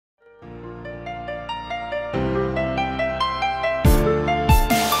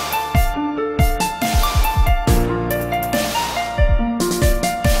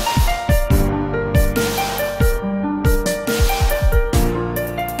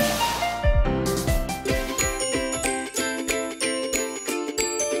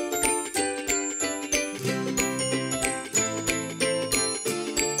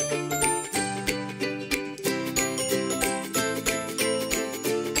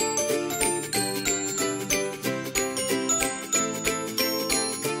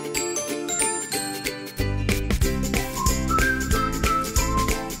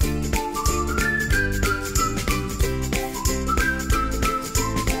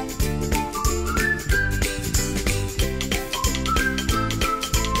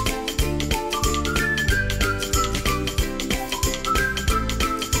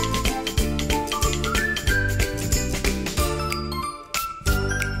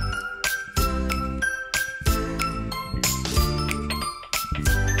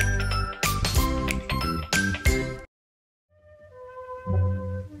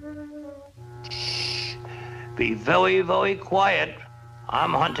Be very, very quiet.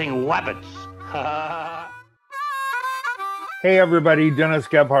 I'm hunting rabbits. Hey everybody, Dennis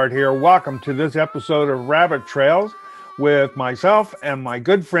Gebhardt here. Welcome to this episode of Rabbit Trails with myself and my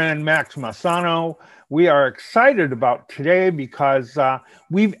good friend Max Massano. We are excited about today because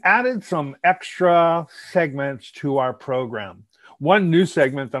we've added some extra segments to our program. One new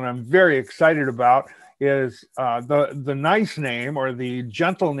segment that I'm very excited about is the nice name, or the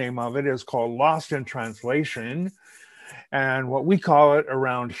gentle name of it, is called Lost in Translation. And what we call it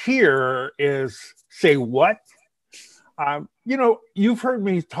around here is Say What? You've heard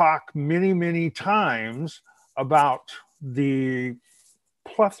me talk many, many times about the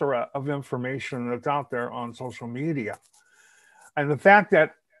plethora of information that's out there on social media. And the fact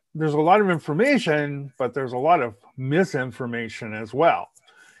that there's a lot of information, but there's a lot of misinformation as well.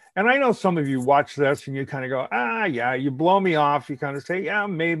 And I know some of you watch this and you kind of go, yeah, you blow me off. You kind of say, yeah,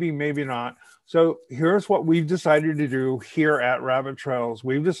 maybe, maybe not. So here's what we've decided to do here at Rabbit Trails.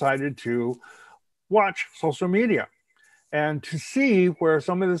 We've decided to watch social media and to see where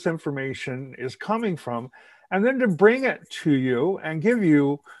some of this information is coming from, and then to bring it to you and give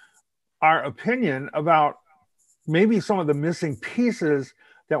you our opinion about maybe some of the missing pieces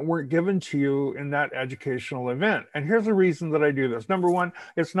that weren't given to you in that educational event. And here's the reason that I do this. Number one,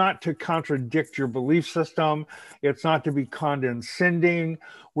 it's not to contradict your belief system. It's not to be condescending.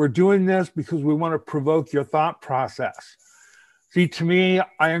 We're doing this because we want to provoke your thought process. See, to me,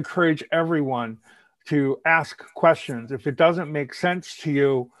 I encourage everyone to ask questions. If it doesn't make sense to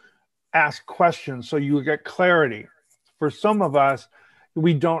you, ask questions so you get clarity. For some of us,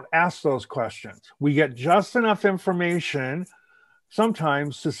 we don't ask those questions. We get just enough information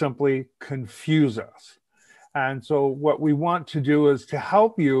sometimes to simply confuse us. And so what we want to do is to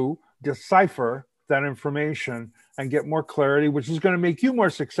help you decipher that information and get more clarity, which is going to make you more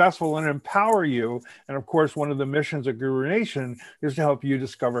successful and empower you. And of course, one of the missions of Guru Nation is to help you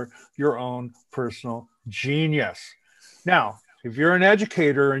discover your own personal genius. Now, if you're an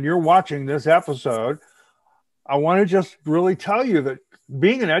educator and you're watching this episode, I want to just really tell you that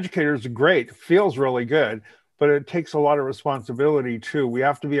being an educator is great, it feels really good, but it takes a lot of responsibility too. We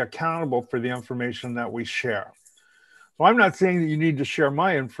have to be accountable for the information that we share. So I'm not saying that you need to share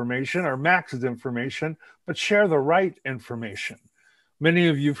my information or Max's information, but share the right information. Many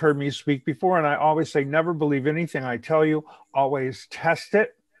of you have heard me speak before, and I always say, never believe anything I tell you, always test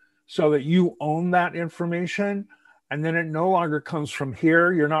it so that you own that information. And then it no longer comes from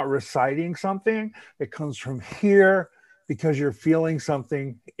here. You're not reciting something. It comes from here because you're feeling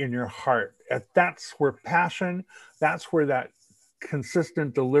something in your heart. And that's where passion, that's where that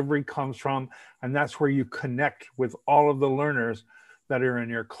consistent delivery comes from. And that's where you connect with all of the learners that are in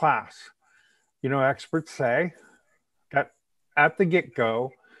your class. You know, experts say that at the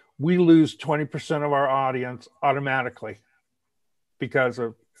get-go, we lose 20% of our audience automatically because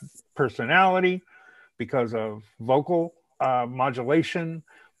of personality, because of vocal modulation,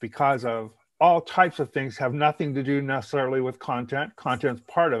 because of all types of things, have nothing to do necessarily with content. Content's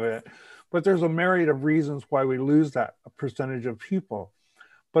part of it, but there's a myriad of reasons why we lose that percentage of people.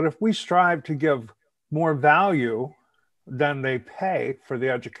 But if we strive to give more value than they pay for the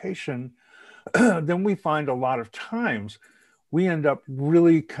education, then we find a lot of times we end up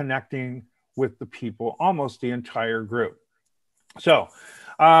really connecting with the people, almost the entire group. So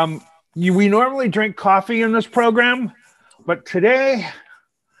we normally drink coffee in this program, but today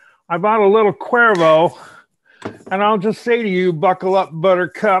I bought a little Cuervo, and I'll just say to you, buckle up,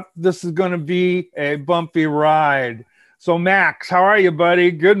 Buttercup. This is going to be a bumpy ride. So Max, how are you,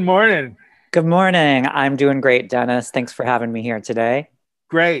 buddy? Good morning. Good morning. I'm doing great, Dennis. Thanks for having me here today.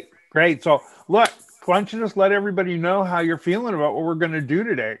 Great. So look, why don't you just let everybody know how you're feeling about what we're going to do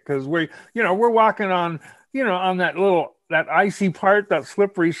today? Because we're walking on, on that icy part, that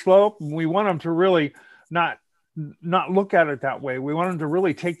slippery slope. And we want them to really not look at it that way. We want them to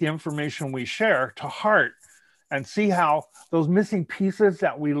really take the information we share to heart and see how those missing pieces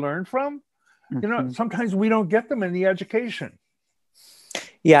that we learn from, sometimes we don't get them in the education.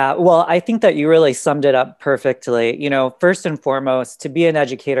 Yeah, well, I think that you really summed it up perfectly. First and foremost, to be an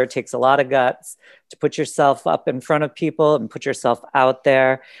educator takes a lot of guts to put yourself up in front of people and put yourself out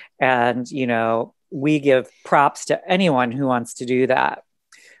there. And, we give props to anyone who wants to do that.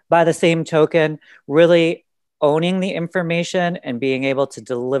 By the same token, really owning the information and being able to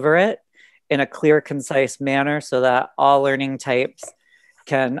deliver it in a clear, concise manner so that all learning types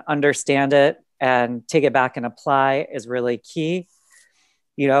can understand it and take it back and apply is really key.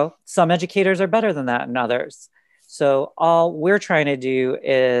 Some educators are better than that and others. So all we're trying to do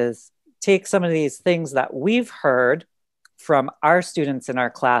is take some of these things that we've heard from our students in our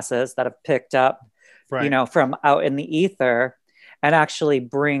classes that have picked up you know, from out in the ether and actually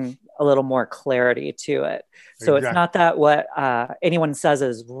bring a little more clarity to it. So it's not that what anyone says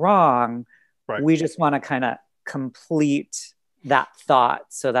is wrong. Right. We just want to kind of complete that thought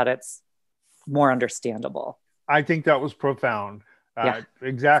so that it's more understandable. I think that was profound.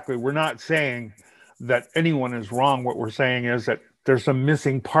 Exactly. We're not saying that anyone is wrong. What we're saying is that there's some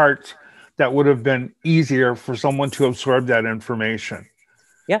missing parts that would have been easier for someone to absorb that information.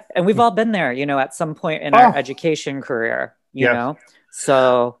 Yeah. And we've all been there, you know, at some point in our education career, you know?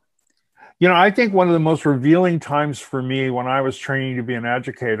 So, you know, I think one of the most revealing times for me when I was training to be an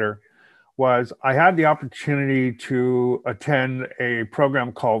educator was I had the opportunity to attend a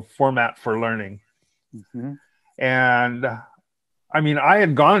program called Format for Learning. Mm-hmm. And I mean, I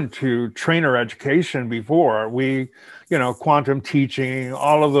had gone to trainer education before. We, you know, Quantum Teaching,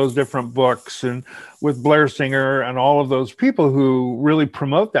 all of those different books, and with Blair Singer and all of those people who really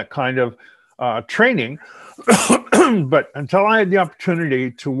promote that kind of training. But until I had the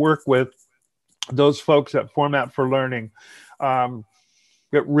opportunity to work with those folks at Format for Learning,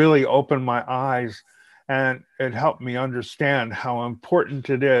 it really opened my eyes, and it helped me understand how important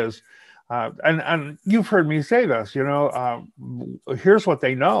it is. And you've heard me say this, you know, here's what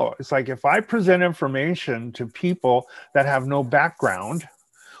they know. It's like, if I present information to people that have no background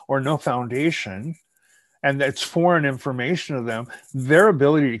or no foundation, and it's foreign information to them, their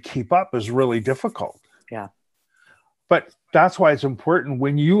ability to keep up is really difficult. Yeah. But that's why it's important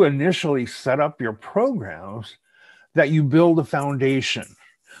when you initially set up your programs that you build a foundation.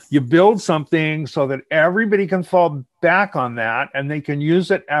 You build something so that everybody can fall back on that and they can use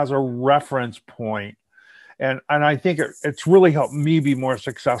it as a reference point. And I think it's really helped me be more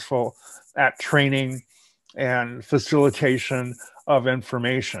successful at training and facilitation of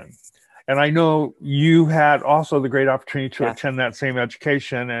information. And I know you had also the great opportunity to attend that same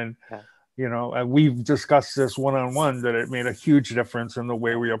education. And, you know, we've discussed this one-on-one, that it made a huge difference in the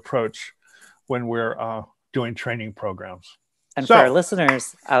way we approach when we're doing training programs. And for our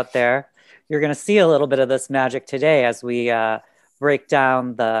listeners out there, you're going to see a little bit of this magic today as we break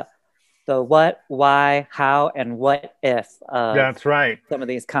down the what, why, how, and what if of That's right. some of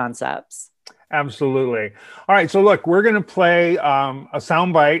these concepts. Absolutely. All right. So look, we're going to play a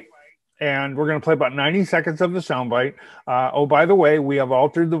soundbite, and we're going to play about 90 seconds of the soundbite. Oh, by the way, we have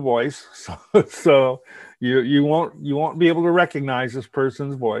altered the voice, so you won't be able to recognize this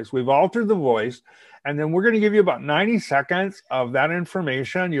person's voice. We've altered the voice. And then we're going to give you about 90 seconds of that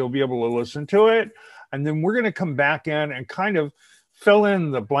information. You'll be able to listen to it. And then we're going to come back in and kind of fill in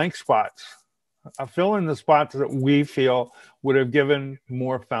the blank spots, fill in the spots that we feel would have given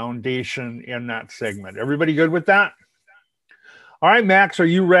more foundation in that segment. Everybody good with that? All right, Max, are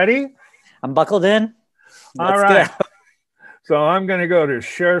you ready? I'm buckled in. All right. So I'm going to go to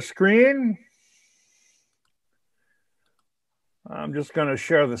share screen. I'm just going to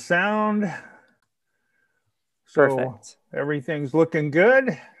share the sound. Perfect. So everything's looking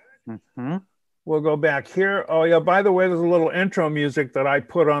good. Mm-hmm. We'll go back here. Oh, yeah, by the way, there's a little intro music that I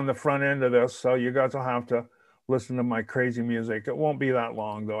put on the front end of this, so you guys will have to listen to my crazy music. It won't be that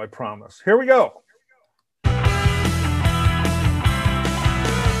long, though, I promise. Here we go.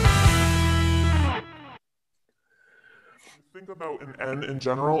 Think about an N in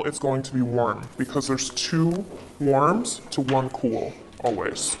general, it's going to be warm, because there's 2 warms to 1 cool,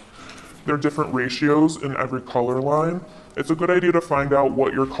 always. There are different ratios in every color line. It's a good idea to find out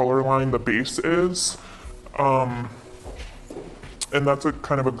what your color line, the base is. And that's a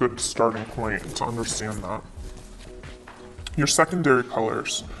kind of a good starting point to understand that. Your secondary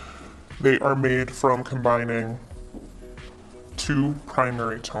colors, they are made from combining 2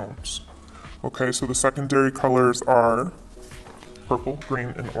 primary tones. Okay, so the secondary colors are purple, green,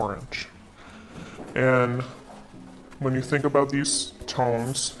 and orange. And when you think about these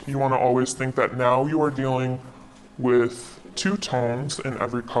tones, you want to always think that now you are dealing with 2 tones in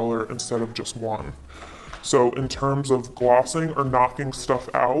every color instead of just 1. So in terms of glossing or knocking stuff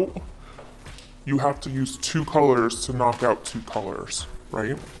out, you have to use 2 colors to knock out 2 colors,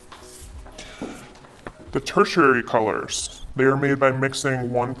 right? The tertiary colors, they are made by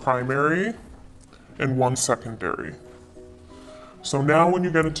mixing 1 primary and 1 secondary. So now when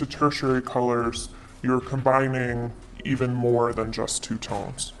you get into tertiary colors, you're combining even more than just 2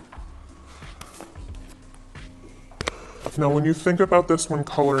 tones. Now when you think about this when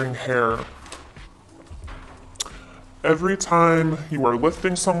coloring hair, every time you are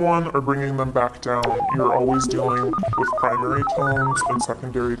lifting someone or bringing them back down, you're always dealing with primary tones and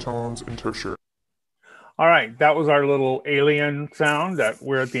secondary tones and tertiary. All right, that was our little alien sound that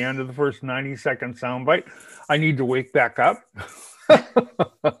we're at the end of the first 90-second soundbite. I need to wake back up.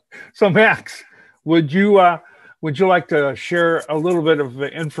 So Max, Would you like to share a little bit of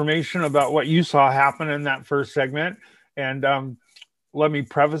information about what you saw happen in that first segment? And let me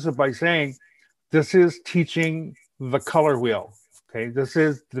preface it by saying this is teaching the color wheel. Okay, this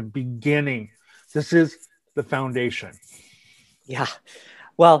is the beginning. This is the foundation. Yeah.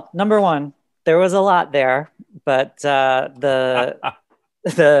 Well, number one, there was a lot there, but the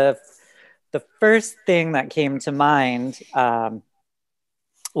first thing that came to mind,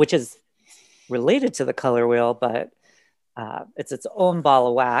 which is related to the color wheel, but it's its own ball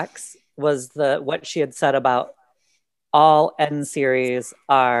of wax, was what she had said about all N series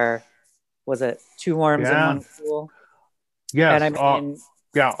are, was it 2 warms and 1 cool? Yes. And I mean,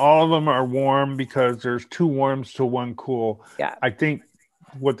 all of them are warm because there's 2 warms to 1 cool. Yeah. I think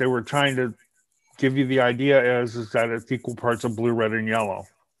what they were trying to give you the idea is that it's equal parts of blue, red, and yellow.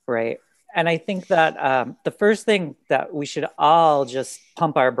 Right. And I think that the first thing that we should all just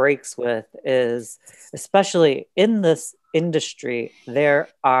pump our brakes with is, especially in this industry, there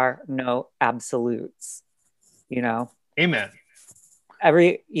are no absolutes, you know? Amen.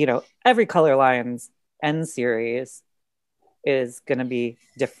 Every color line's N series is going to be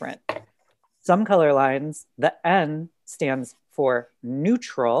different. Some color lines, the N stands for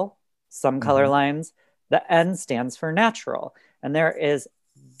neutral. Some color lines, the N stands for natural. And there is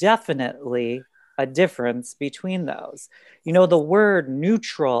definitely a difference between those. You know, the word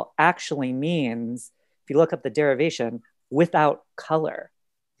neutral actually means, if you look up the derivation, without color.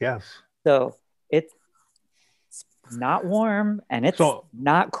 Yes. So it's not warm and it's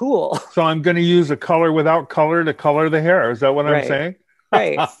not cool. So I'm going to use a color without color to color the hair. Is that what I'm saying?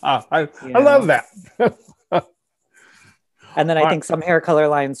 Right. I love that. And then I think some hair color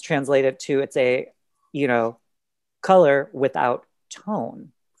lines translate it to, it's a, color without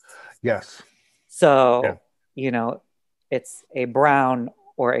tone. Yes. So, it's a brown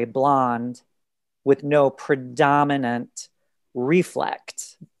or a blonde with no predominant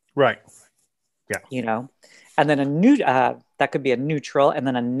reflect. Right. Yeah. And then that could be a neutral, and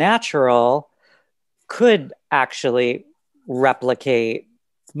then a natural could actually replicate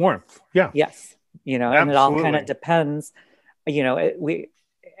warmth. Yeah. Yes. And it all kind of depends. We've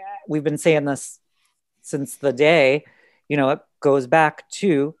been saying this since the day, it goes back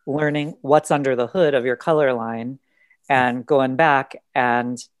to learning what's under the hood of your color line and going back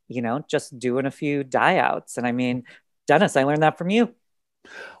and, just doing a few dye outs. And I mean, Dennis, I learned that from you.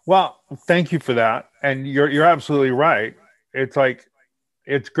 Well, thank you for that. And you're absolutely right. It's like,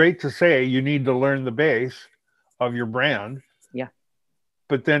 it's great to say you need to learn the base of your brand. Yeah.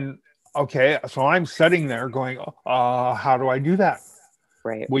 But then, okay, so I'm sitting there going, how do I do that?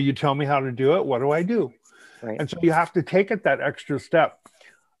 Right. Will you tell me how to do it? What do I do? Right. And so you have to take it that extra step.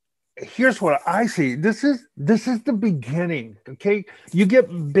 Here's what I see. This is the beginning. Okay. You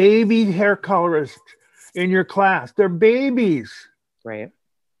get baby hair colorists in your class. They're babies. Right.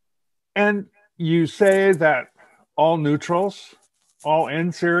 And you say that all neutrals, all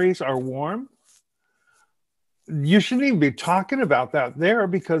N series are warm. You shouldn't even be talking about that there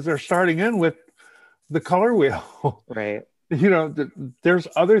because they're starting in with the color wheel. Right. There's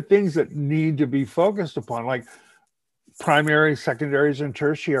other things that need to be focused upon, like primaries, secondaries, and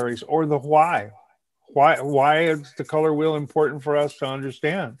tertiaries, or the why. Why is the color wheel important for us to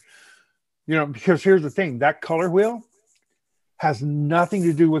understand? Because here's the thing, that color wheel has nothing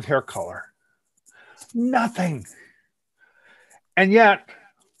to do with hair color. Nothing. And yet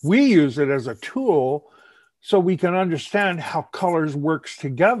we use it as a tool so we can understand how colors works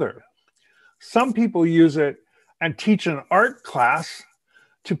together. Some people use it and teach an art class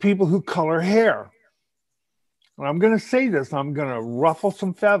to people who color hair. And I'm going to say this, I'm going to ruffle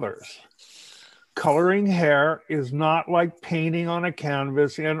some feathers. Coloring hair is not like painting on a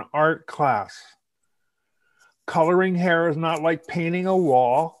canvas in art class. Coloring hair is not like painting a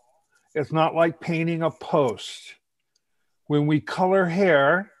wall. It's not like painting a post. When we color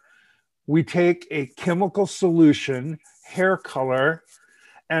hair, we take a chemical solution, hair color,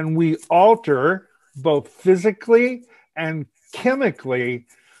 and we alter both physically and chemically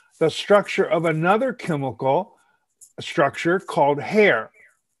the structure of another chemical structure called hair.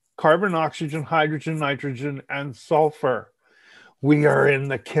 Carbon, oxygen, hydrogen, nitrogen, and sulfur. We are in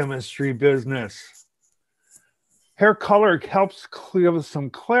the chemistry business. Hair color helps give us some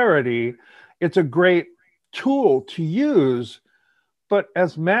clarity. It's a great tool to use, but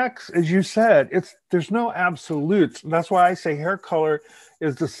as you said, there's no absolutes. That's why I say hair color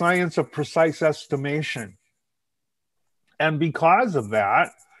is the science of precise estimation. And because of that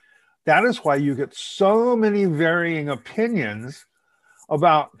is why you get so many varying opinions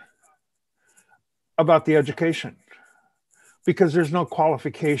about the education, because there's no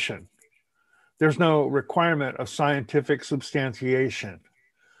qualification. There's no requirement of scientific substantiation.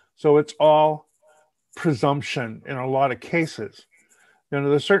 So it's all presumption in a lot of cases.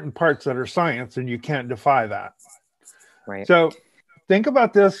 There's certain parts that are science and you can't defy that. Right. So think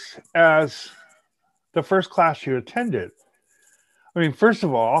about this as the first class you attended. I mean, first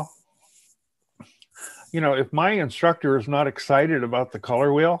of all, if my instructor is not excited about the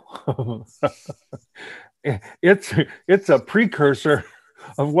color wheel, it's a precursor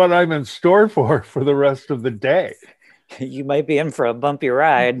of what I'm in store for the rest of the day. You might be in for a bumpy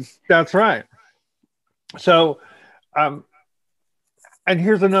ride. That's right. So, and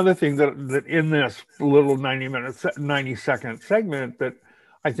here's another thing that in this little 90-second segment that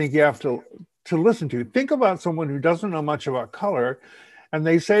I think you have to listen to. Think about someone who doesn't know much about color, and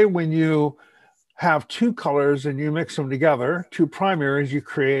they say when you have two colors and you mix them together, two primaries, you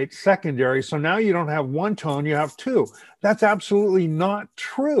create secondary. So now you don't have one tone, you have two. That's absolutely not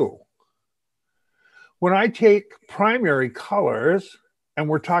true. When I take primary colors, and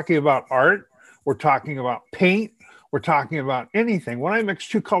we're talking about art, we're talking about paint, we're talking about anything. When I mix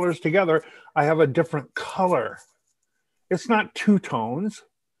two colors together, I have a different color. It's not two tones,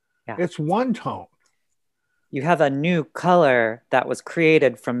 it's one tone. You have a new color that was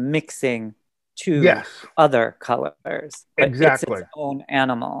created from mixing two other colors. Exactly. It's its own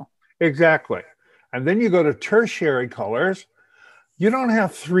animal. Exactly. And then you go to tertiary colors. You don't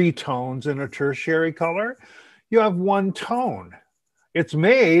have three tones in a tertiary color. You have one tone. It's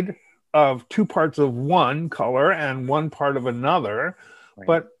made of two parts of one color and one part of another,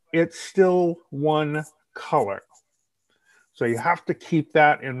 but it's still one color. So you have to keep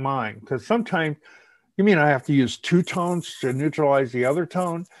that in mind, because sometimes you mean I have to use two tones to neutralize the other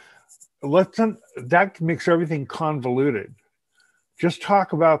tone. That makes everything convoluted. Just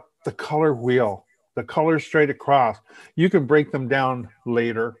talk about the color wheel, the colors straight across. You can break them down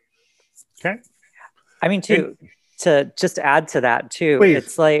later. Okay. I mean, to just add to that too, please.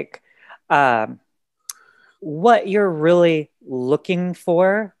 It's like what you're really looking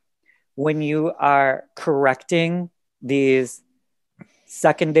for when you are correcting these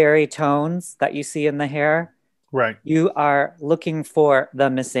secondary tones that you see in the hair. Right. You are looking for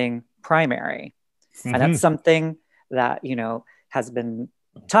the missing primary. Mm-hmm. And that's something that, has been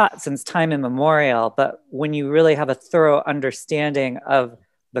taught since time immemorial. But when you really have a thorough understanding of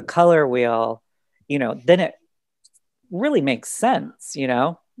the color wheel, then it really makes sense,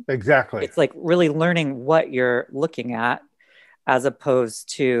 Exactly. It's like really learning what you're looking at as opposed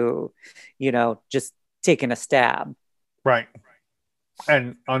to, just taking a stab. Right.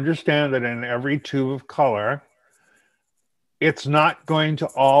 And understand that in every tube of color, it's not going to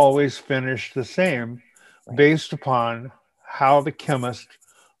always finish the same based upon how the chemist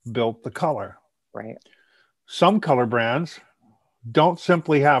built the color. Right. Some color brands don't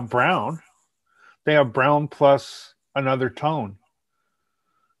simply have brown. They have brown plus another tone.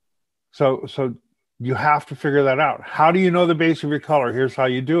 So you have to figure that out. How do you know the base of your color? Here's how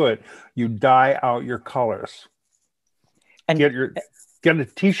you do it. You dye out your colors. And get a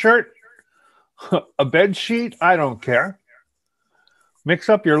t-shirt, a bed sheet, I don't care. Mix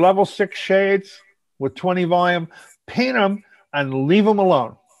up your level 6 shades with 20 volume, paint them, and leave them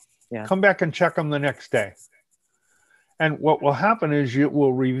alone. Yeah. Come back and check them the next day. And what will happen is it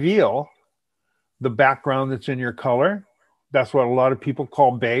will reveal the background that's in your color. That's what a lot of people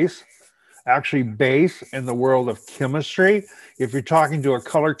call base. Actually, base in the world of chemistry, if you're talking to a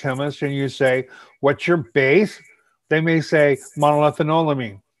color chemist and you say, what's your base? They may say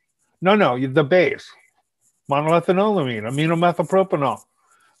monoethanolamine. No, the base. Monoethanolamine, aminomethylpropanol.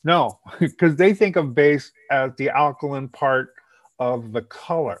 No, because they think of base as the alkaline part of the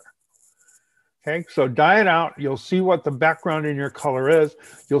color. Okay, so dye it out. You'll see what the background in your color is.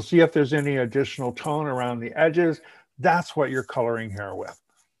 You'll see if there's any additional tone around the edges. That's what you're coloring hair with.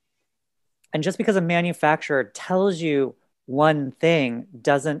 And just because a manufacturer tells you one thing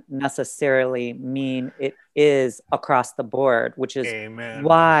doesn't necessarily mean it is across the board, which is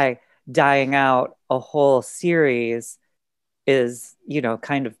why dyeing out a whole series is,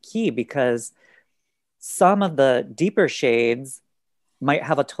 kind of key, because some of the deeper shades might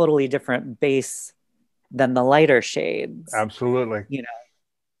have a totally different base than the lighter shades. Absolutely.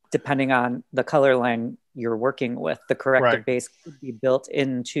 Depending on the color line you're working with, the corrective base could be built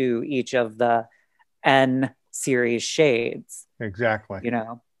into each of the N series shades. Exactly.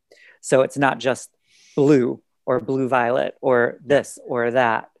 So it's not just blue or blue violet or this or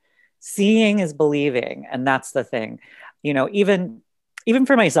that. Seeing is believing, and that's the thing. Even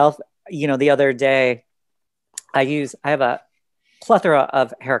for myself, the other day I have a plethora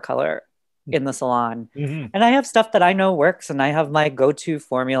of hair color in the salon. Mm-hmm. And I have stuff that I know works, and I have my go-to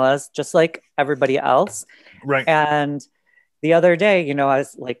formulas just like everybody else. Right. And the other day, I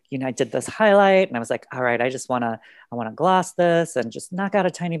was like, I did this highlight and I was like, all right, I want to gloss this and just knock out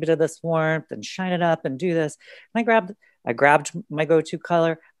a tiny bit of this warmth and shine it up and do this. And I grabbed my go-to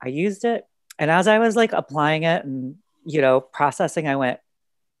color. I used it. And as I was like applying it and, processing, I went,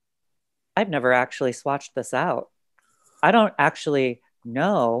 I've never actually swatched this out. I don't actually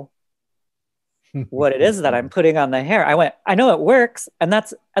know what it is that I'm putting on the hair. I went, I know it works, and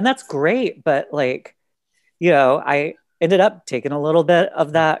that's great, but like, I ended up taking a little bit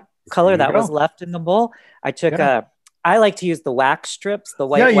of that color that was left in the bowl. I took I like to use the wax strips, the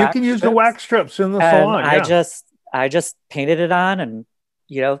white. Yeah, you wax can use strips, the wax strips in the and salon. I just painted it on and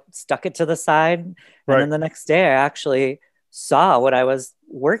stuck it to the side. Right. And then the next day I actually saw what I was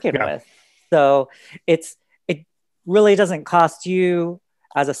working with. So it really doesn't cost you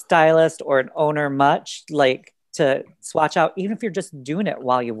as a stylist or an owner much, like, to swatch out, even if you're just doing it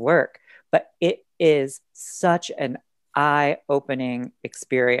while you work. But it is such an eye-opening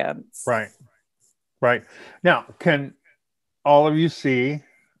experience. Right. Now, can all of you see,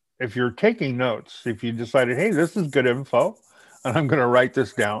 if you're taking notes, if you decided, hey, this is good info, and I'm going to write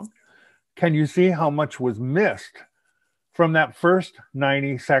this down, can you see how much was missed from that first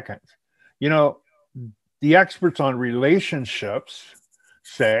 90 seconds? The experts on relationships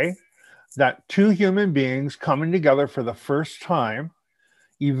say that two human beings coming together for the first time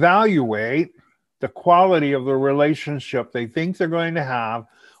evaluate the quality of the relationship they think they're going to have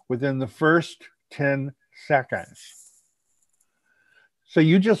within the first 10 seconds. So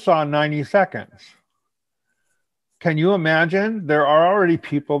you just saw 90 seconds. Can you imagine? There are already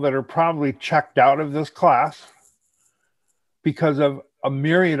people that are probably checked out of this class because of a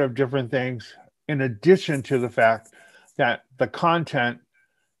myriad of different things, in addition to the fact that the content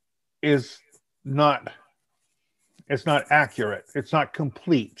is not accurate. It's not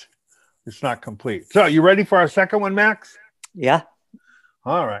complete. So you ready for our second one, Max? Yeah.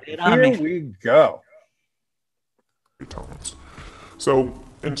 All right. Here we go. So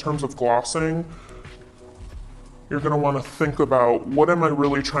in terms of glossing, you're going to want to think about, what am I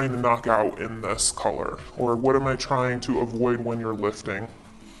really trying to knock out in this color? Or what am I trying to avoid when you're lifting?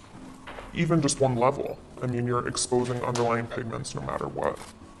 Even just one level. I mean, you're exposing underlying pigments no matter what.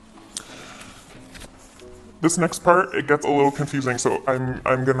 This next part, it gets a little confusing, so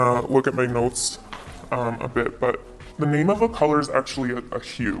I'm gonna look at my notes a bit, but the name of a color is actually a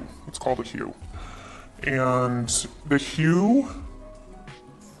hue. It's called a hue. And the hue,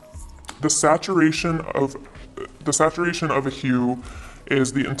 the saturation of a hue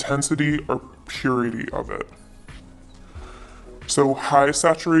is the intensity or purity of it. So high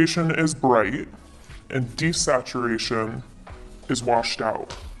saturation is bright, and desaturation is washed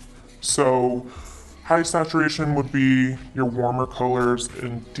out. So high saturation would be your warmer colors,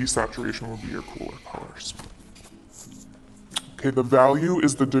 and desaturation would be your cooler colors. Okay, the value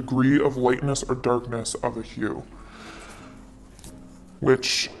is the degree of lightness or darkness of a hue,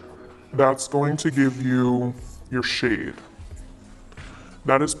 which that's going to give you your shade.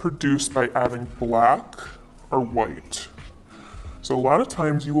 That is produced by adding black or white. So a lot of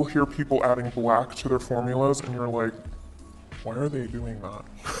times you will hear people adding black to their formulas and you're like, why are they doing that?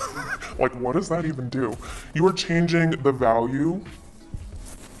 Like, what does that even do? You are changing the value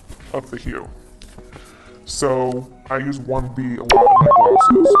of the hue. So I use 1B a lot in my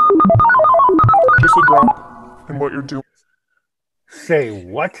glosses. Just a drop in what you're doing. Say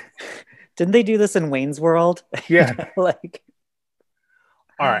what? Didn't they do this in Wayne's World? Yeah. Like.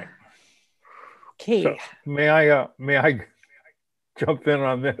 All right. Okay. So may I jump in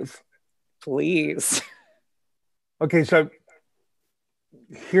on this? Please. Okay, so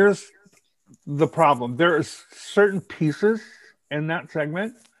here's the problem. There are certain pieces in that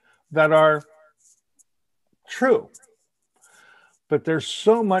segment that are true, but there's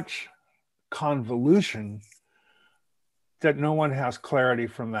so much convolution that no one has clarity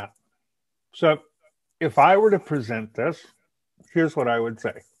from that. So if I were to present this, here's what I would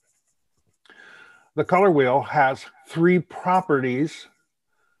say. The color wheel has 3 properties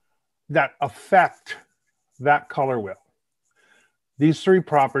that affect that color wheel. These 3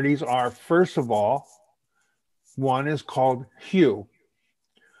 properties are, first of all, one is called hue.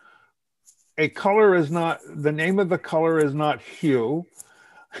 A color is not, the name of the color is not hue.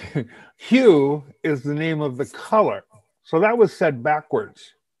 Hue is the name of the color. So that was said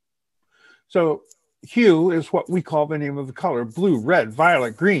backwards. So hue is what we call the name of the color: blue, red,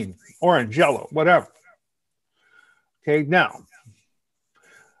 violet, green, orange, yellow, whatever. Okay, now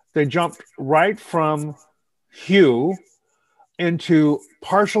they jumped right from hue into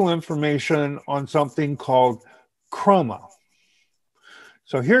partial information on something called chroma.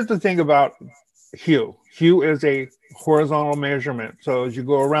 So here's the thing about hue. Hue is a horizontal measurement. So as you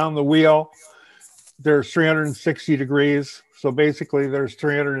go around the wheel, there's 360 degrees. So basically there's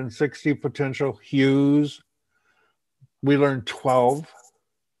 360 potential hues. We learned 12.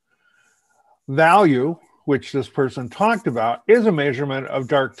 Value, which this person talked about, is a measurement of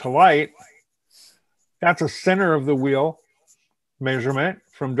dark to light. That's a center of the wheel measurement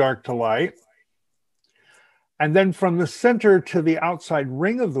from dark to light. And then from the center to the outside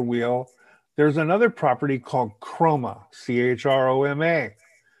ring of the wheel, there's another property called chroma, C-H-R-O-M-A.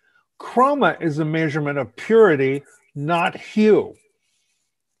 Chroma is a measurement of purity, not hue.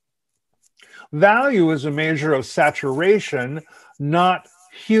 Value is a measure of saturation, not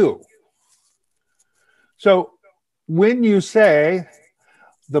hue. So when you say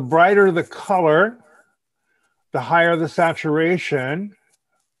the brighter the color, the higher the saturation,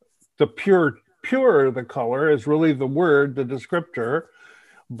 the purer the color is really the word, the descriptor.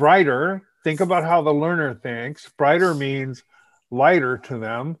 Brighter, think about how the learner thinks. Brighter means lighter to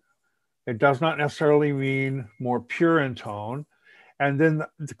them. It does not necessarily mean more pure in tone. And then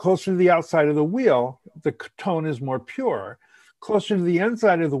the closer to the outside of the wheel, the tone is more pure. Closer to the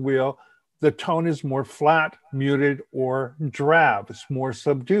inside of the wheel, the tone is more flat, muted, or drab. It's more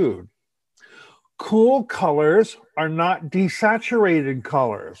subdued. Cool colors are not desaturated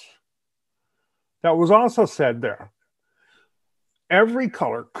colors. That was also said there. Every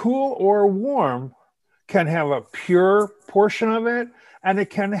color, cool or warm, can have a pure portion of it, and it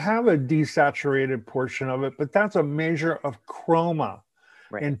can have a desaturated portion of it, but that's a measure of chroma,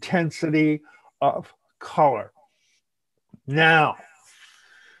 right. Intensity of color. Now,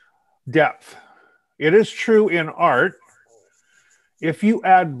 depth. It is true in art, if you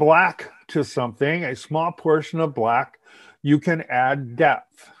add black to something, a small portion of black, you can add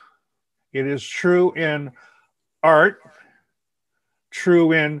depth. It is true in art,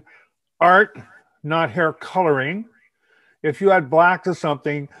 not hair coloring. If you add black to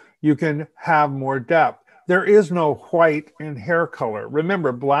something, you can have more depth. There is no white in hair color.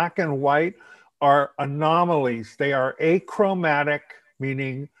 Remember, black and white are anomalies. They are achromatic,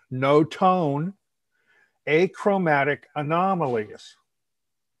 meaning no tone, achromatic anomalies.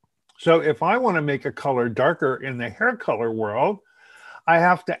 So if I want to make a color darker in the hair color world, I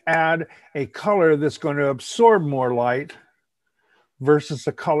have to add a color that's going to absorb more light versus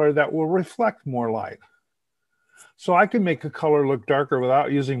a color that will reflect more light. So I can make a color look darker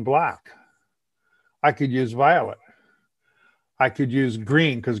without using black. I could use violet. I could use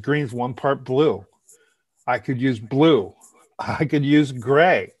green because green's 1 part blue. I could use blue. I could use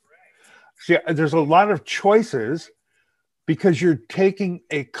gray. See, there's a lot of choices because you're taking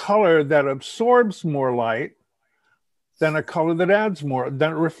a color that absorbs more light than a color that adds more,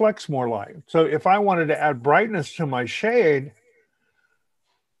 that reflects more light. So if I wanted to add brightness to my shade,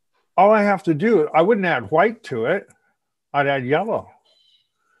 all I have to do, I wouldn't add white to it, I'd add yellow.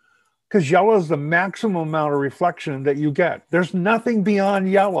 Because yellow is the maximum amount of reflection that you get. There's nothing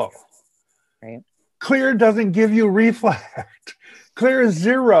beyond yellow. Right. Clear doesn't give you reflect. Clear is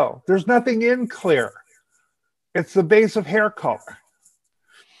 0. There's nothing in clear. It's the base of hair color.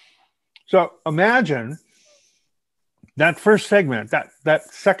 So imagine that first segment, that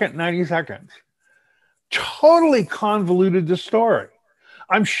second 90 seconds, totally convoluted the story.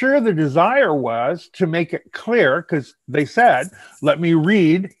 I'm sure the desire was to make it clear because they said, let me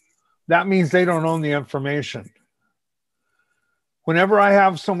read. That means they don't own the information. Whenever I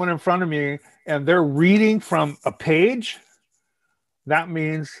have someone in front of me and they're reading from a page, that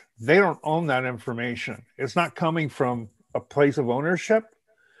means they don't own that information. It's not coming from a place of ownership.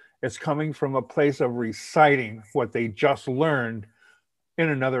 It's coming from a place of reciting what they just learned in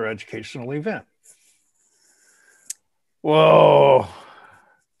another educational event. Whoa.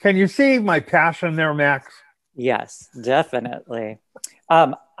 Can you see my passion there, Max? Yes, definitely.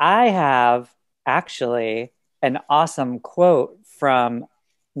 I have actually an awesome quote from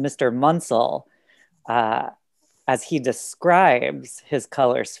Mr. Munsell as he describes his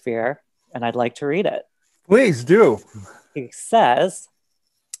color sphere, and I'd like to read it. Please do. He says,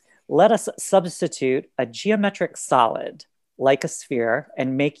 "Let us substitute a geometric solid like a sphere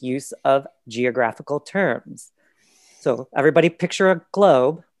and make use of geographical terms." So everybody picture a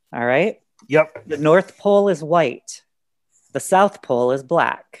globe, all right? Yep. The North Pole is white. The South Pole is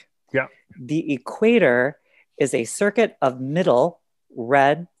black. Yep. The equator is a circuit of middle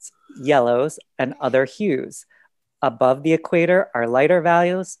reds, yellows, and other hues. Above the equator are lighter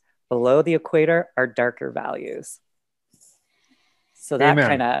values. Below the equator are darker values. So that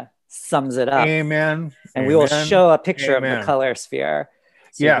kind of sums it up. Amen. And we will Amen. show a picture of Amen. the color sphere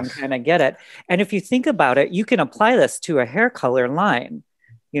so Yes. you can kind of get it. And if you think about it, you can apply this to a hair color line.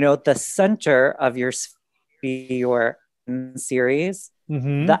 You know, the center of your sphere series,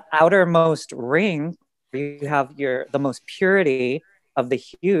 Mhm. the outermost ring, you have the most purity of the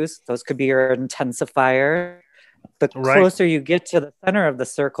hues. Those could be your intensifier. The Right. closer you get to the center of the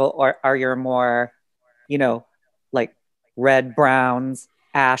circle are your more, you know, like red browns,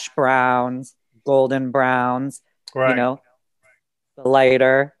 ash browns, golden browns, Right. you know, the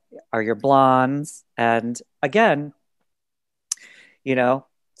lighter are your blondes. And again, you know,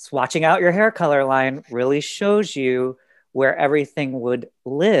 swatching out your hair color line really shows you where everything would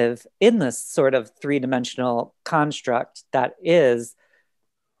live in this sort of three-dimensional construct that is,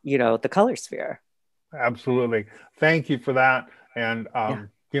 you know, the color sphere. Absolutely. Thank you for that. And, Yeah.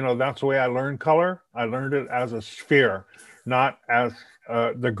 you know, that's the way I learned color. I learned it as a sphere, not as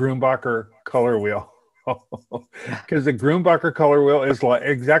the Grumbacher color wheel. Because the Grumbacher color wheel is like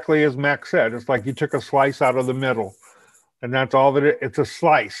exactly as Max said. It's like you took a slice out of the middle, and that's all that it's a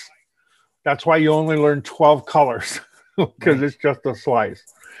slice. That's why you only learn 12 colors, because Right. it's just a slice.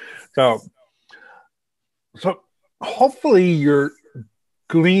 So hopefully you're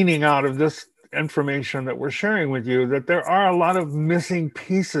gleaning out of this information that we're sharing with you that there are a lot of missing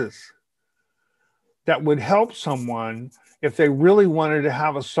pieces that would help someone if they really wanted to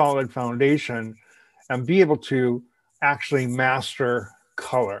have a solid foundation and be able to actually master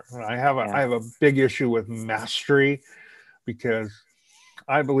color. I have a big issue with mastery, because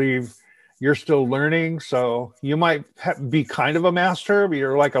I believe you're still learning. So you might be kind of a master, but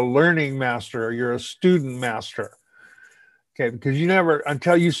you're like a learning master. You're a student master. Okay, because you never,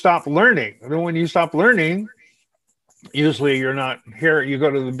 until you stop learning. And then when you stop learning, usually you're not here. You go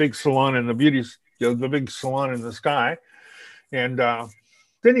to the big salon in the big salon in the sky, and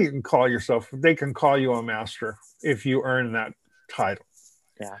then you can call yourself. They can call you a master if you earn that title.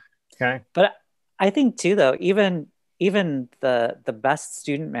 Yeah. Okay. But I think too, though, even the best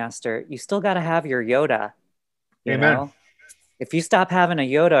student master, you still got to have your Yoda. You Amen. know, if you stop having a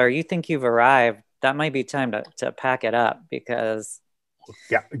Yoda or you think you've arrived, that might be time to pack it up, because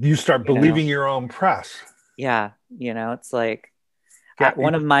you start believing your own press. Yeah, you know, it's like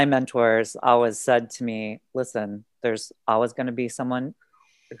one of my mentors always said to me, listen, there's always going to be someone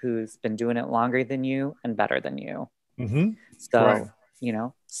who's been doing it longer than you and better than you. Mm-hmm. So, right. You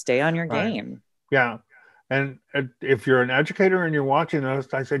know, stay on your game. Yeah. And if you're an educator and you're watching this,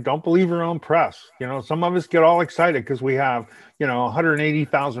 I say, don't believe your own press. You know, some of us get all excited because we have,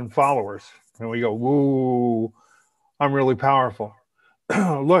 180,000 followers. And we go, woo, I'm really powerful.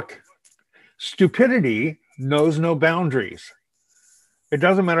 Look, stupidity knows no boundaries. It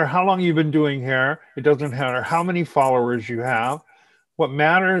doesn't matter how long you've been doing hair. It doesn't matter how many followers you have. What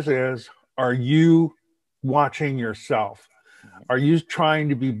matters is, are you watching yourself? Are you trying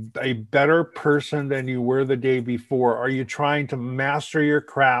to be a better person than you were the day before? Are you trying to master your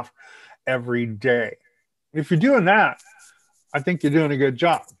craft every day? If you're doing that, I think you're doing a good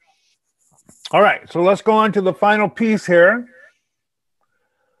job. All right, so let's go on to the final piece here.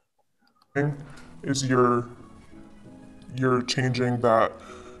 Is you're changing that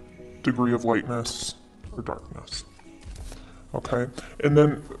degree of lightness or darkness. Okay, and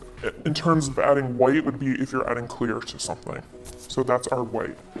then in terms of adding white would be if you're adding clear to something. So that's our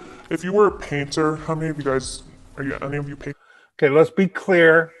white. If you were a painter, how many of you guys, any of you paint? Okay, let's be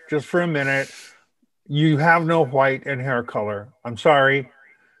clear just for a minute. You have no white in hair color. I'm sorry.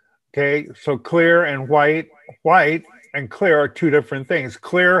 Okay, so clear and white and clear are two different things.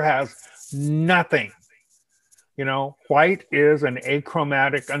 Clear has nothing. White is an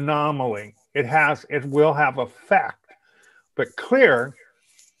achromatic anomaly. It will have effect. But clear,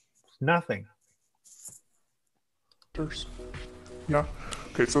 nothing. Yeah.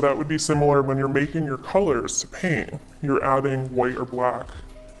 Okay, so that would be similar when you're making your colors to paint. You're adding white or black.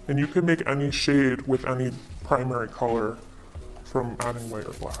 And you can make any shade with any primary color from adding white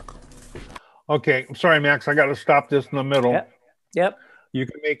or black. Okay, I'm sorry, Max. I got to stop this in the middle. Yep. You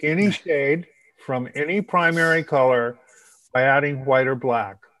can make any shade from any primary color by adding white or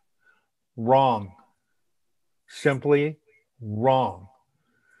black. Wrong. Simply wrong.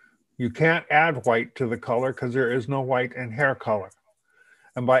 You can't add white to the color because there is no white in hair color.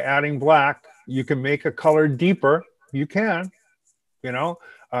 And by adding black, you can make a color deeper. You can,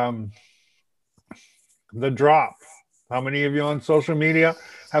 the drop. How many of you on social media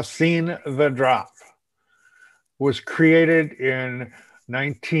have seen the drop? Was created in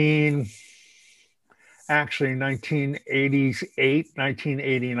 1988,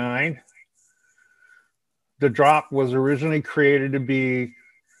 1989. The drop was originally created to be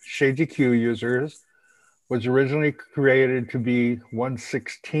Shades EQ users. was originally created to be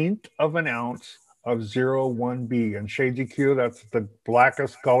 1/16 of an ounce of 01B. And Shades EQ, that's the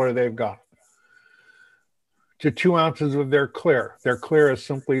blackest color they've got, to 2 ounces of their clear. Their clear is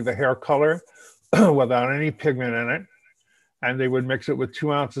simply the hair color without any pigment in it. And they would mix it with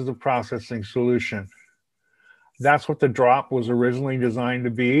 2 ounces of processing solution. That's what the drop was originally designed to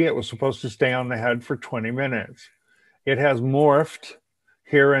be. It was supposed to stay on the head for 20 minutes. It has morphed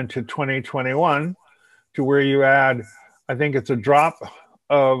here into 2021 to where you add, I think it's a drop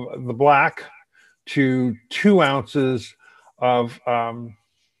of the black to 2 ounces of,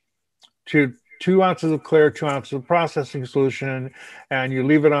 to 2 ounces of clear, 2 ounces of processing solution, and you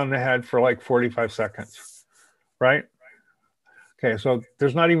leave it on the head for like 45 seconds, right? Okay, so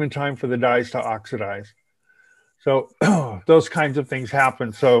there's not even time for the dyes to oxidize. So those kinds of things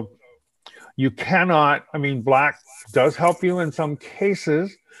happen. So you cannot, I mean, black does help you in some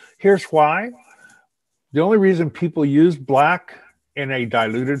cases. Here's why. The only reason people use black in a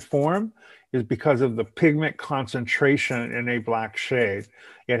diluted form is because of the pigment concentration in a black shade.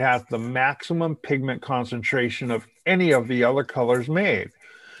 It has the maximum pigment concentration of any of the other colors made.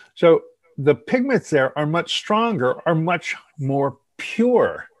 So the pigments there are much stronger, are much more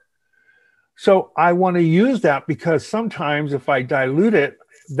pure. So I want to use that because sometimes if I dilute it,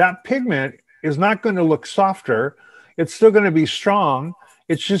 that pigment is not going to look softer. It's still going to be strong.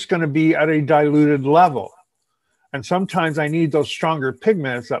 It's just going to be at a diluted level. And sometimes I need those stronger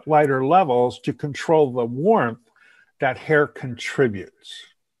pigments at lighter levels to control the warmth that hair contributes.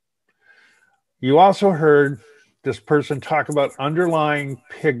 You also heard this person talk about underlying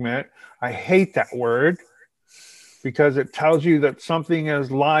pigment. I hate that word because it tells you that something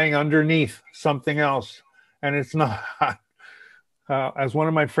is lying underneath something else, and it's not. As one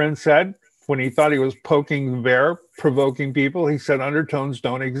of my friends said, when he thought he was poking the bear, provoking people, he said undertones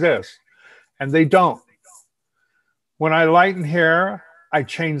don't exist, and they don't. When I lighten hair, I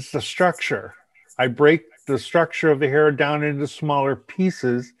change the structure. I break the structure of the hair down into smaller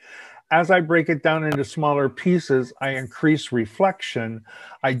pieces. As I break it down into smaller pieces, I increase reflection.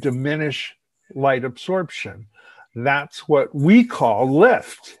 I diminish light absorption. That's what we call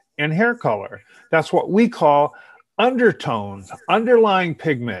lift in hair color. That's what we call undertones, underlying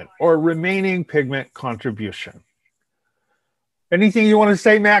pigment, or remaining pigment contribution. Anything you want to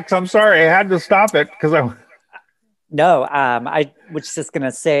say, Max? I'm sorry, I had to stop it because I... No, I was just going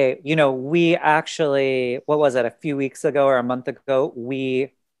to say, you know, we actually, what was it, a few weeks ago or a month ago,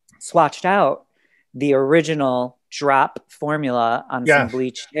 we swatched out the original drop formula on some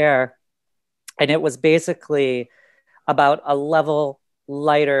bleached hair. And it was basically about a level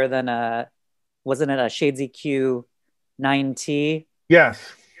lighter than wasn't it a Shades EQ 9T? Yes.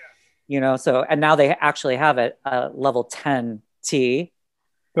 You know, so, and now they actually have it a level 10T.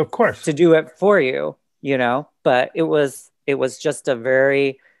 Of course. To do it for you, you know, but it was just a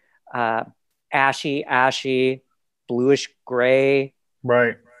very ashy, bluish gray,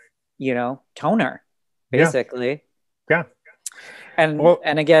 right, you know, toner, basically. Yeah.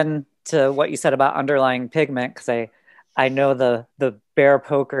 And again, to what you said about underlying pigment, because I know the bear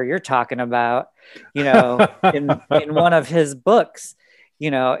poker you're talking about, you know, in one of his books,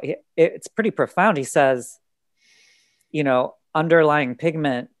 you know, it's pretty profound. He says, you know, underlying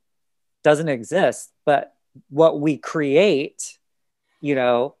pigment doesn't exist, but what we create, you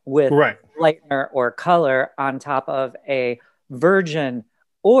know, with lightener or color on top of a virgin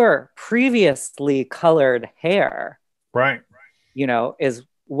or previously colored hair, right, you know, is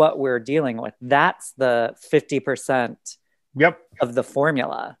what we're dealing with. That's the 50% of the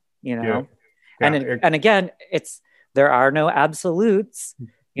formula, you know. And again, there are no absolutes,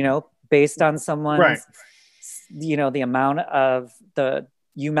 you know, based on someone's you know, the amount of the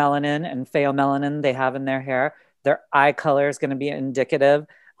eumelanin and pheomelanin they have in their hair. Their eye color is going to be indicative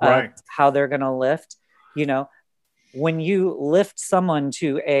of how they're going to lift. You know, when you lift someone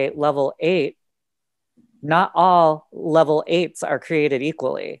to a level 8, not all level 8s are created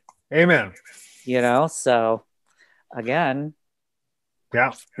equally. Amen. You know, so again.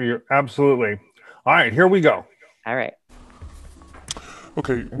 Yeah, you're absolutely. All right, here we go. All right.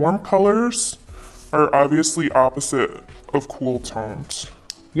 Okay, warm colors are obviously opposite of cool tones.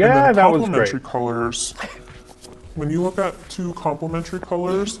 Yeah, that was great. Complementary colors. When you look at two complementary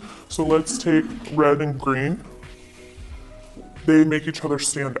colors, so let's take red and green. They make each other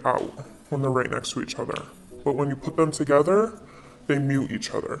stand out when they're right next to each other. But when you put them together, they mute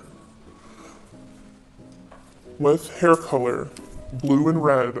each other. With hair color, blue and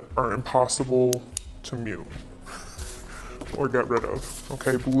red are impossible to mute or get rid of.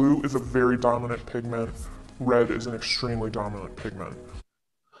 Okay, blue is a very dominant pigment. Red is an extremely dominant pigment.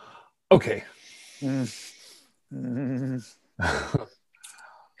 Okay. Mm.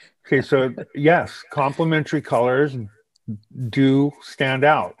 Okay, so yes, complementary colors do stand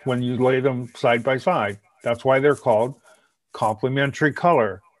out when you lay them side by side. That's why they're called complementary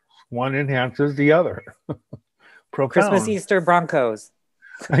color. One enhances the other. Christmas, Profound. Easter, Broncos.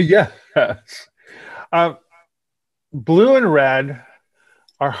 Yes. Uh, blue and red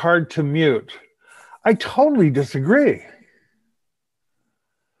are hard to mute. I totally disagree.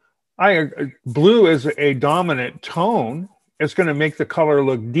 Blue is a dominant tone. It's going to make the color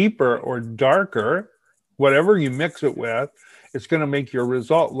look deeper or darker. Whatever you mix it with, it's going to make your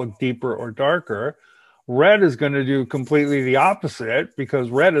result look deeper or darker. Red is going to do completely the opposite because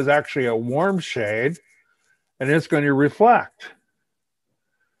red is actually a warm shade and it's going to reflect.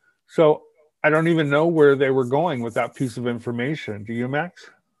 So I don't even know where they were going with that piece of information. Do you, Max?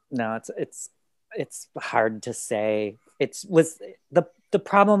 No, it's hard to say. It's was the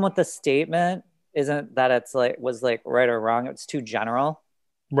problem with the statement isn't that it's like was like right or wrong. It's too general.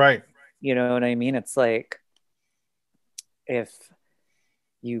 Right. You know what I mean? It's like if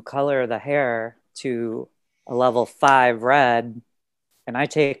you color the hair to a level 5 red and I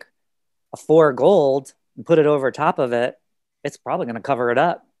take a 4 gold and put it over top of it, it's probably going to cover it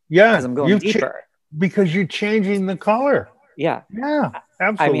up. Yeah. Because I'm going deeper. Because you're changing the color. Yeah. Yeah,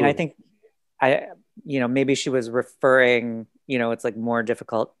 absolutely. I mean, I think maybe she was referring, it's like more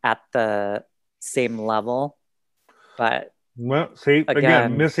difficult at the same level, but well, see,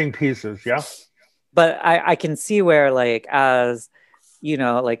 again missing pieces. Yeah. But I can see where, like, as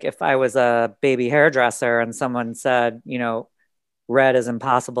like if I was a baby hairdresser and someone said, red is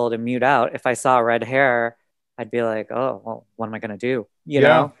impossible to mute out. If I saw red hair, I'd be like, oh, well, what am I going to do? You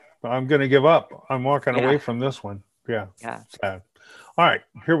know? I'm going to give up. I'm walking away from this one. Yeah. Sad. All right,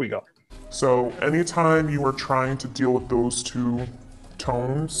 here we go. So anytime you are trying to deal with those two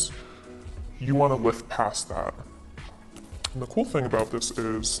tones, you want to lift past that. And the cool thing about this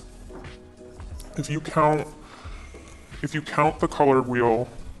is if you count the color wheel,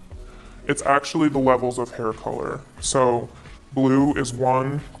 it's actually the levels of hair color. So blue is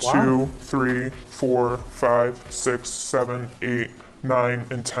 1, 2, 3, 4, 5, 6, 7, 8, 9,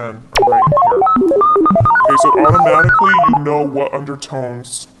 and 10 are right here. Okay, so automatically you know what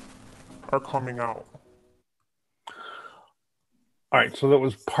undertones are coming out. All right, so that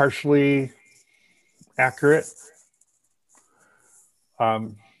was partially accurate.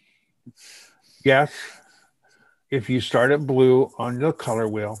 Yes, if you start at blue on the color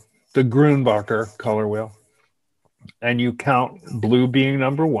wheel, the Grunbacher color wheel, and you count blue being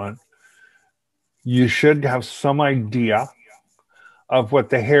number 1, you should have some idea of what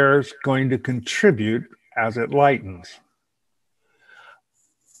the hair is going to contribute as it lightens.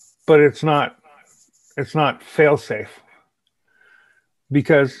 But it's not fail-safe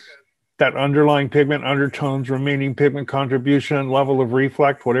because that underlying pigment, undertones, remaining pigment contribution, level of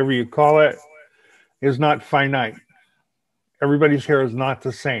reflect, whatever you call it, is not finite. Everybody's hair is not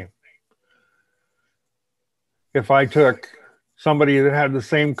the same. If I took somebody that had the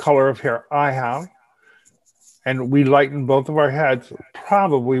same color of hair I have, and we lightened both of our heads,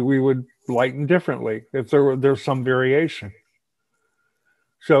 probably we would lighten differently if there's some variation.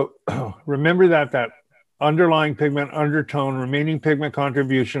 So remember that underlying pigment, undertone, remaining pigment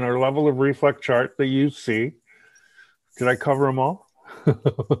contribution, or level of reflect chart that you see. Did I cover them all?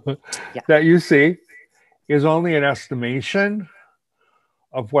 Yeah. That you see is only an estimation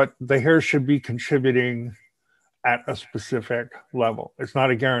of what the hair should be contributing at a specific level. It's not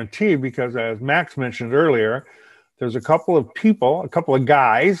a guarantee because, as Max mentioned earlier, there's a couple of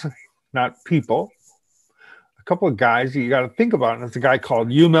guys, not people, a couple of guys that you got to think about. And it's a guy called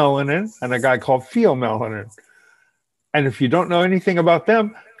eumelanin and a guy called pheomelanin. And if you don't know anything about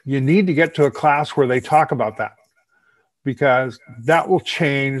them, you need to get to a class where they talk about that because that will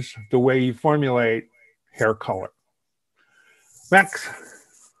change the way you formulate hair color. Max?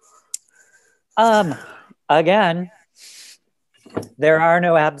 Again, there are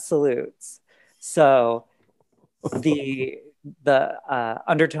no absolutes. So the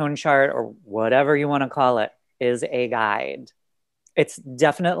undertone chart or whatever you want to call it is a guide. It's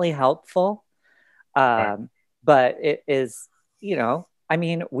definitely helpful. But it is, I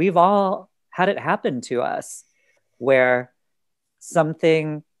mean, we've all had it happen to us where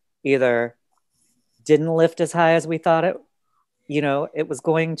something either didn't lift as high as we thought it was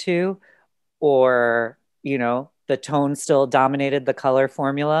going to, or, the tone still dominated the color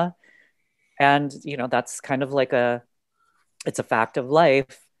formula. And, that's kind of like it's a fact of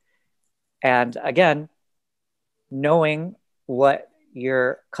life. And again, knowing what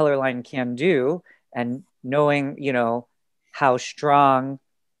your color line can do and knowing, how strong,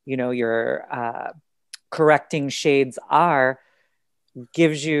 your correcting shades are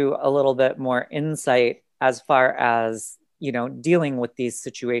gives you a little bit more insight as far as, you know, dealing with these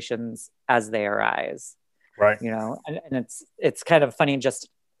situations as they arise. Right. You know, and it's kind of funny, just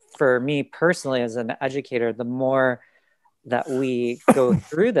for me personally as an educator, the more that we go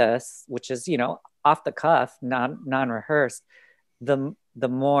through this, which is, you know, off the cuff, non-rehearsed, the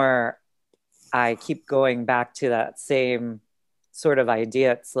more I keep going back to that same sort of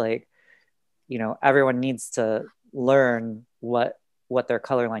idea. It's like, you know, everyone needs to learn what their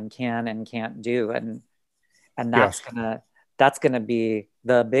color line can and can't do, and that's gonna be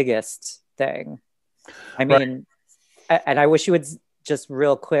the biggest thing. I mean, and I wish you would just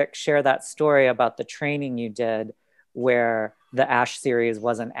real quick share that story about the training you did where the Ash series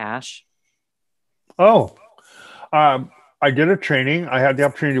wasn't Ash. Oh, I did a training. I had the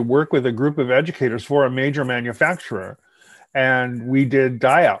opportunity to work with a group of educators for a major manufacturer, and we did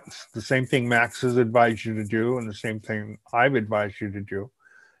dye-outs, the same thing Max has advised you to do and the same thing I've advised you to do.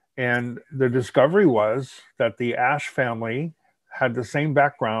 And the discovery was that the Ash family had the same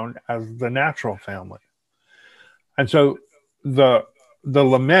background as the natural family. And so the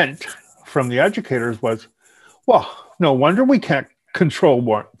lament from the educators was, well, no wonder we can't control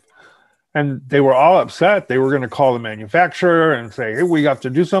warmth. And they were all upset. They were going to call the manufacturer and say, hey, we have to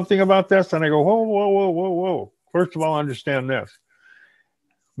do something about this. And I go, whoa, whoa, whoa, whoa, whoa. First of all, understand this.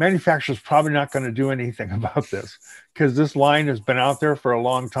 Manufacturer's probably not going to do anything about this because this line has been out there for a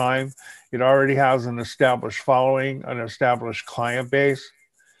long time. It already has an established following, an established client base.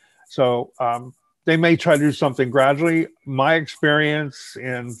 So they may try to do something gradually. My experience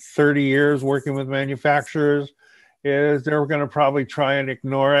in 30 years working with manufacturers is they're going to probably try and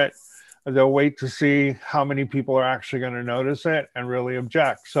ignore it. They'll wait to see how many people are actually going to notice it and really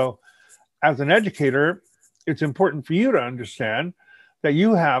object. So as an educator, it's important for you to understand that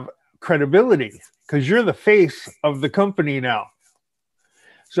you have credibility because you're the face of the company now.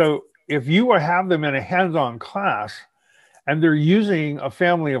 So if you have them in a hands-on class and they're using a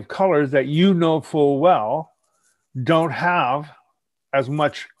family of colors that you know full well don't have as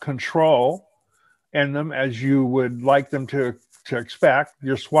much control in them as you would like them to expect.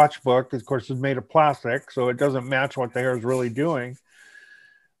 Your swatch book, of course, is made of plastic, so it doesn't match what the hair is really doing.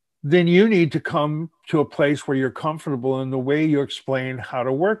 Then you need to come to a place where you're comfortable in the way you explain how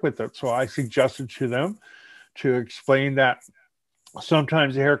to work with it. So I suggested to them to explain that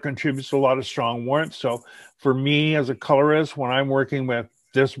sometimes the hair contributes a lot of strong warmth. So for me as a colorist, when I'm working with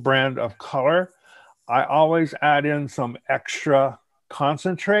this brand of color, I always add in some extra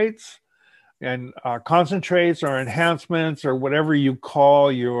concentrates. And concentrates or enhancements or whatever you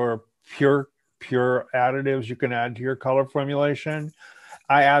call your pure additives you can add to your color formulation.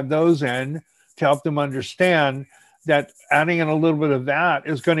 I add those in to help them understand that adding in a little bit of that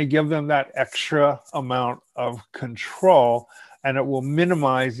is going to give them that extra amount of control, and it will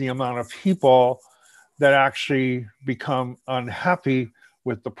minimize the amount of people that actually become unhappy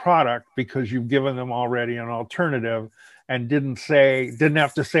with the product because you've given them already an alternative and didn't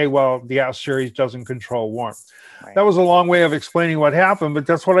have to say, well, the Ash series doesn't control warmth. Right. That was a long way of explaining what happened, but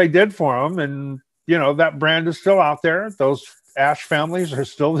that's what I did for them. And, you know, that brand is still out there. Those Ash families are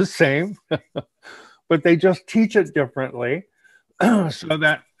still the same, but they just teach it differently so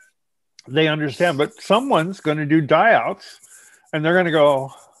that they understand. But someone's going to do dye-outs and they're going to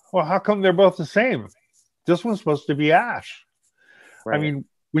go, well, how come they're both the same? This one's supposed to be Ash. Right. I mean,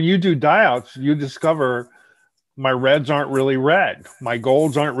 when you do dye-outs, you discover my reds aren't really red. My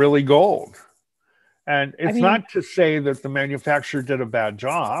golds aren't really gold. And it's not to say that the manufacturer did a bad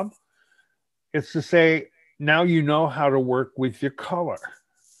job. It's to say, now you know how to work with your color.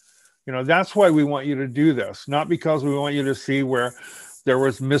 You know, that's why we want you to do this. Not because we want you to see where there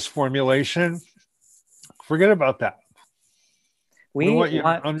was misformulation. Forget about that. We want you to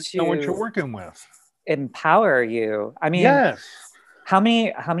understand what you're working with. Empower you. I mean, yes. How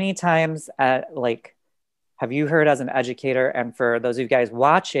many times have you heard as an educator, and for those of you guys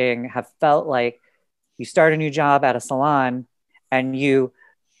watching, have felt like you start a new job at a salon and you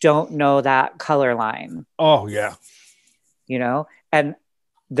don't know that color line? Oh, yeah. You know, and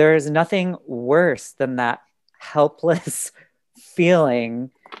there's nothing worse than that helpless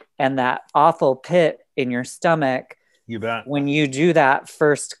feeling and that awful pit in your stomach. You bet. When you do that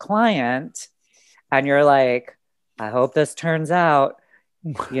first client and you're like, I hope this turns out,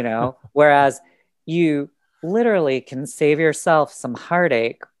 you know, whereas you literally can save yourself some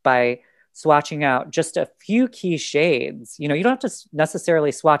heartache by swatching out just a few key shades. You know, you don't have to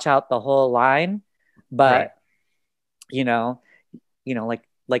necessarily swatch out the whole line, but, right. you know,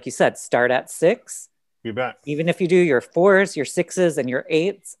 like you said, start at 6 You bet. Even if you do your 4s, your 6s, and your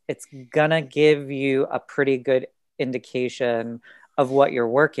 8s, it's gonna give you a pretty good indication of what you're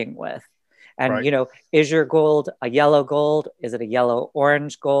working with. And, Right. you know, is your gold a yellow gold? Is it a yellow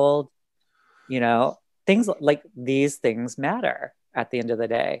orange gold? You know, things like these things matter at the end of the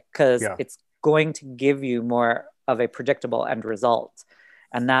day, because Yeah. it's going to give you more of a predictable end result.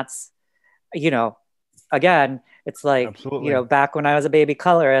 And that's, you know, again, it's like, Absolutely. you know, back when I was a baby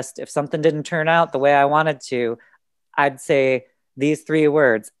colorist, if something didn't turn out the way I wanted to, I'd say these 3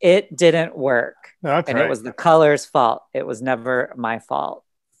 words: it didn't work. That's And right. it was the color's fault. It was never my fault.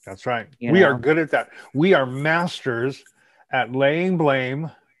 That's right. You We are know? good at that. We are masters at laying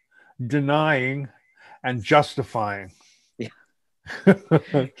blame, denying, and justifying. Yeah.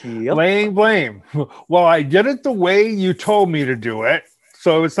 Laying blame. Well, I did it the way you told me to do it,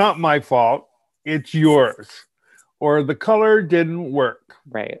 so it's not my fault. It's yours. Or the color didn't work.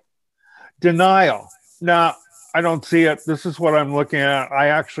 Right. Denial. Now, I don't see it. This is what I'm looking at.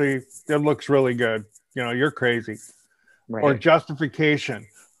 It looks really good. You know, you're crazy. Right. Or justification.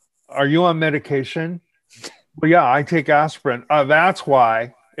 Are you on medication? Well, yeah, I take aspirin. That's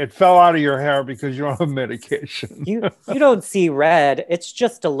why it fell out of your hair, because you're on medication. you don't see red. It's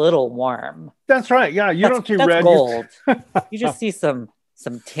just a little warm. That's right. Yeah, don't see that's red. Gold. You just see some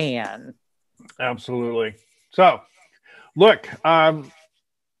tan. Absolutely. So, look,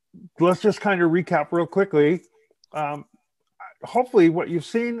 let's just kind of recap real quickly. Hopefully, what you've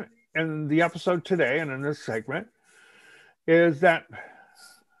seen in the episode today and in this segment is that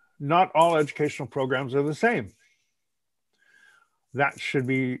not all educational programs are the same. That should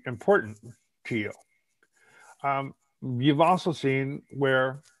be important to you. You've also seen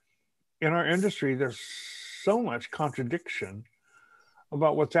where in our industry, there's so much contradiction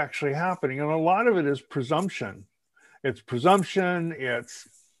about what's actually happening. And a lot of it is presumption. It's presumption. It's,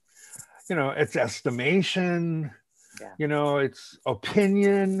 you know, it's estimation. Yeah. You know, it's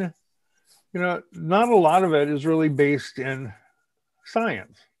opinion. You know, not a lot of it is really based in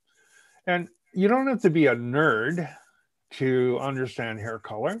science. And you don't have to be a nerd to understand hair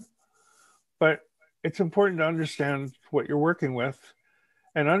color, but it's important to understand what you're working with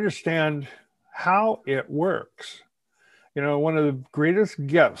and understand how it works. You know, one of the greatest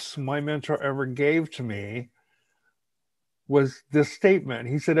gifts my mentor ever gave to me was this statement.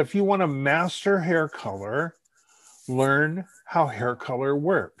 He said, if you want to master hair color, learn how hair color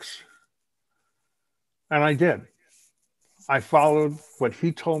works. And I did. I followed what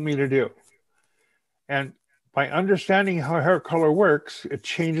he told me to do. And by understanding how hair color works, it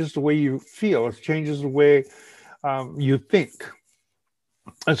changes the way you feel. It changes the way you think.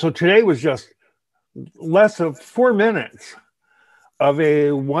 And so today was just less of 4 minutes of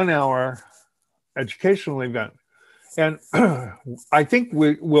a 1 hour educational event. And I think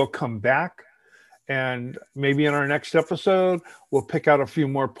we'll come back, and maybe in our next episode, we'll pick out a few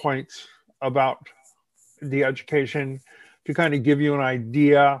more points about the education to kind of give you an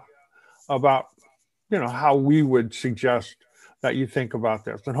idea about, you know, how we would suggest that you think about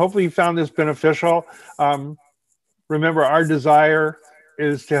this. And hopefully you found this beneficial. Remember, our desire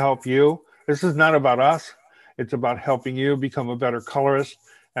is to help you. This is not about us. It's about helping you become a better colorist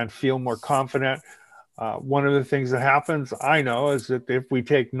and feel more confident. One of the things that happens, I know, is that if we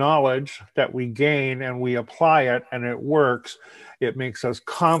take knowledge that we gain and we apply it and it works, it makes us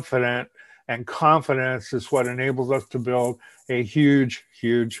confident. And confidence is what enables us to build a huge,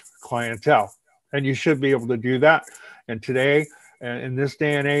 huge clientele. And you should be able to do that. And today, in this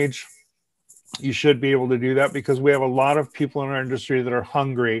day and age, you should be able to do that, because we have a lot of people in our industry that are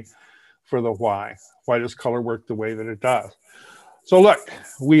hungry for the why. Why does color work the way that it does? So look,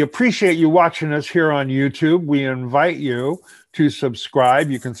 we appreciate you watching us here on YouTube. We invite you to subscribe.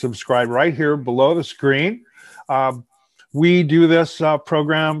 You can subscribe right here below the screen. We do this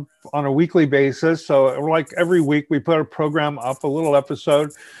program on a weekly basis. So like every week, we put a program up, a little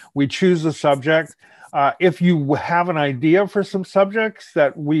episode. We choose a subject. If you have an idea for some subjects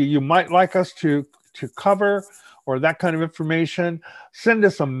that you might like us to cover, or that kind of information, send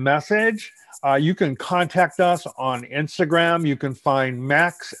us a message. You can contact us on Instagram. You can find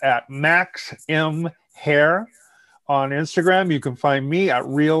Max at Max M Hair on Instagram. You can find me at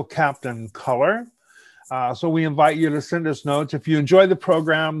Real Captain Color. So we invite you to send us notes. If you enjoy the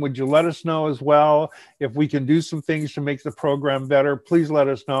program, would you let us know as well? If we can do some things to make the program better, please let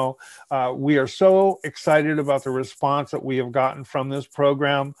us know. We are so excited about the response that we have gotten from this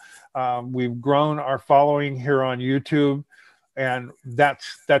program. We've grown our following here on YouTube, and that's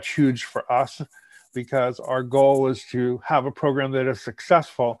huge for us, because our goal is to have a program that is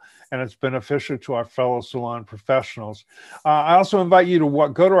successful and it's beneficial to our fellow salon professionals. I also invite you to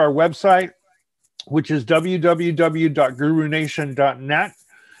go to our website, which is www.gurunation.net.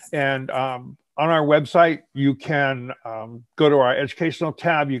 And on our website, you can go to our educational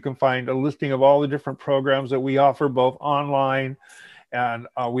tab. You can find a listing of all the different programs that we offer, both online, and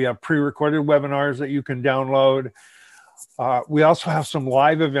we have pre-recorded webinars that you can download. We also have some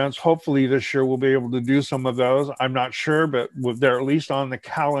live events. Hopefully this year we'll be able to do some of those. I'm not sure, but they're at least on the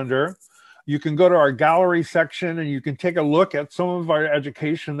calendar. You can go to our gallery section and you can take a look at some of our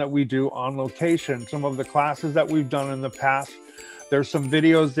education that we do on location, some of the classes that we've done in the past. There's some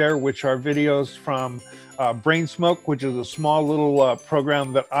videos there, which are videos from Brain Smoke, which is a small little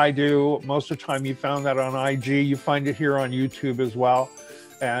program that I do. Most of the time you found that on IG. You find it here on YouTube as well.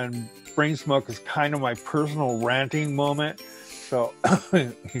 And Brain Smoke is kind of my personal ranting moment. So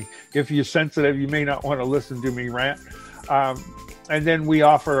if you're sensitive, you may not want to listen to me rant. And then we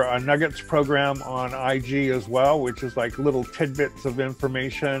offer a Nuggets program on IG as well, which is like little tidbits of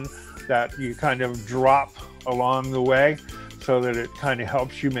information that you kind of drop along the way so that it kind of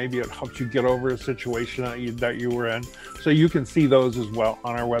helps you. Maybe it helps you get over a situation that you were in. So you can see those as well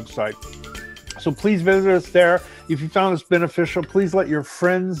on our website. So please visit us there. If you found this beneficial, please let your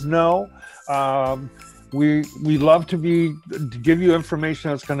friends know. We love to give you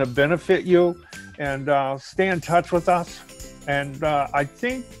information that's going to benefit you, and stay in touch with us. And I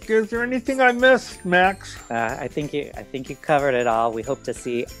think, is there anything I missed, Max? I think you covered it all. We hope to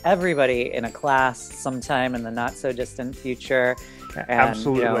see everybody in a class sometime in the not so distant future. And,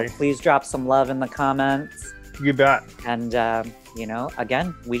 absolutely. Please drop some love in the comments. You bet. And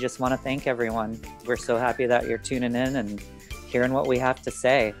again, we just want to thank everyone. We're so happy that you're tuning in and hearing what we have to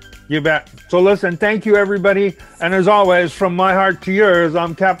say. You bet. So listen, thank you, everybody. And as always, from my heart to yours,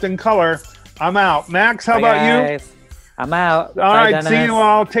 I'm Captain Color. I'm out. Max, how about you? I'm out. All right, see you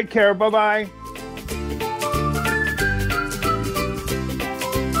all. Take care. Bye-bye.